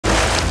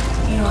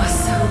You are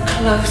so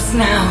close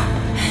now.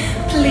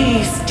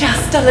 Please,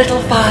 just a little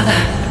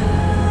farther.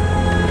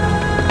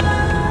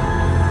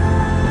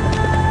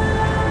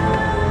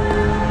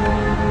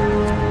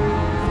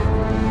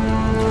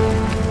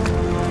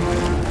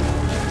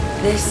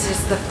 This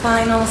is the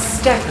final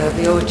step of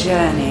your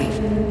journey.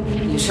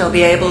 You shall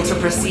be able to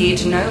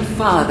proceed no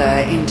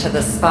farther into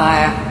the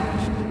spire.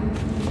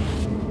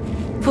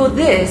 For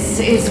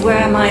this is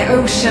where my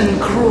ocean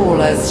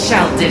crawlers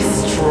shall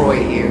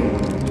destroy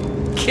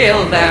you.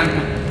 Kill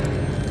them.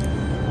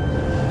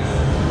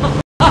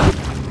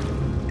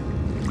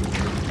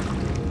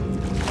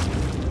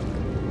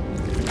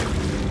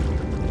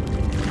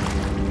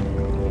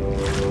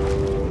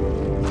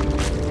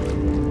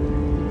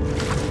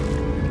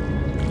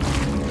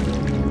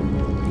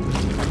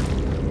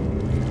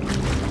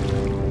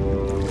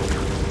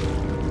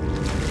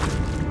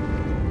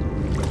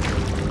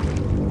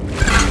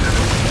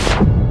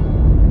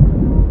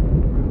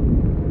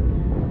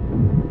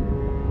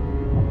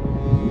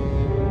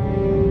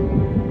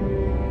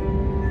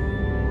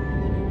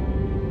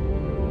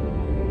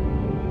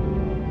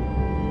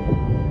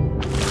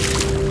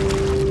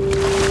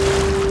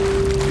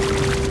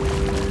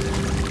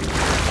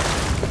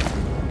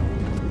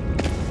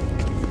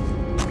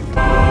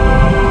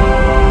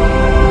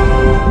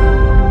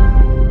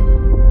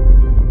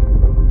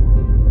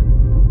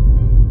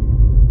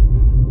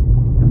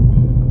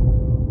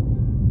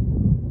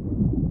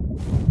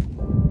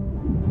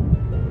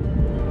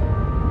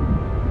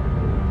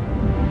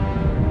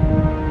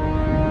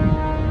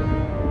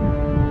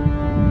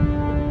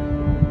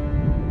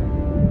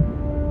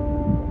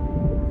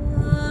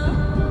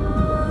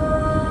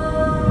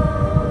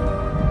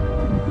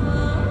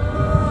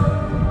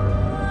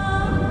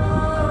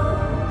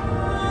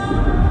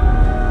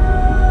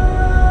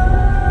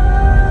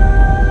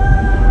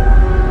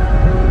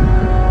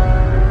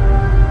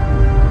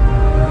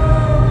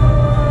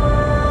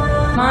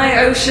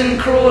 Ocean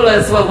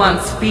crawlers were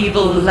once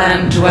feeble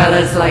land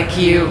dwellers like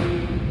you,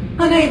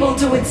 unable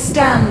to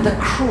withstand the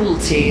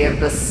cruelty of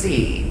the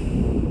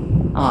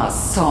sea. Our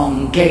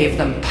song gave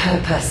them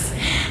purpose,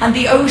 and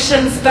the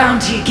ocean's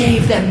bounty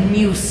gave them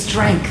new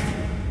strength.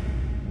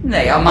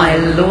 They are my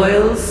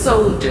loyal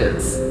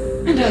soldiers,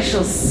 and I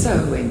shall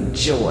so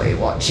enjoy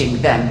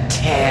watching them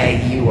tear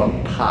you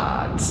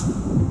apart.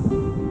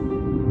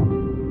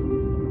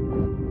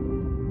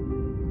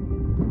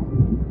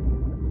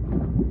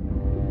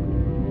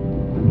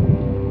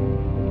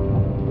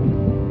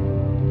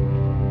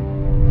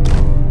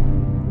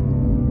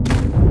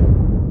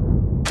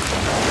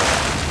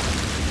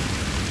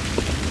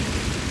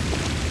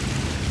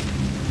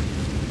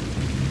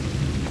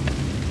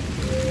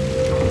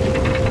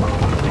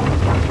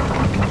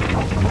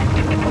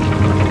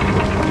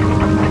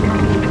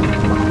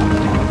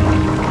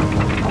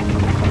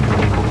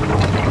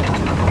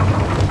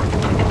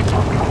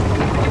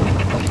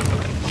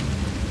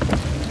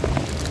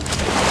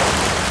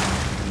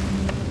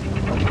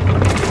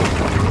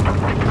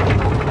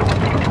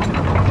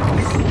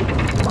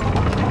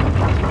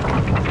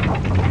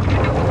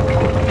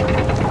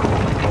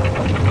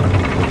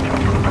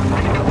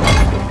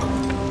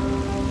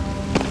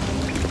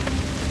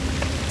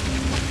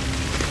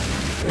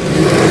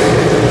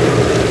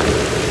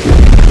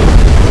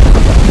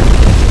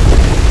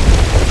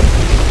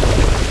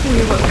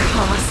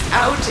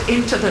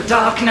 Into the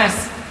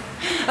darkness,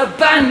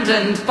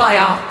 abandoned by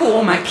our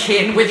former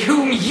kin with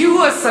whom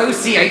you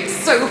associate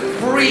so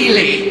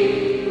freely.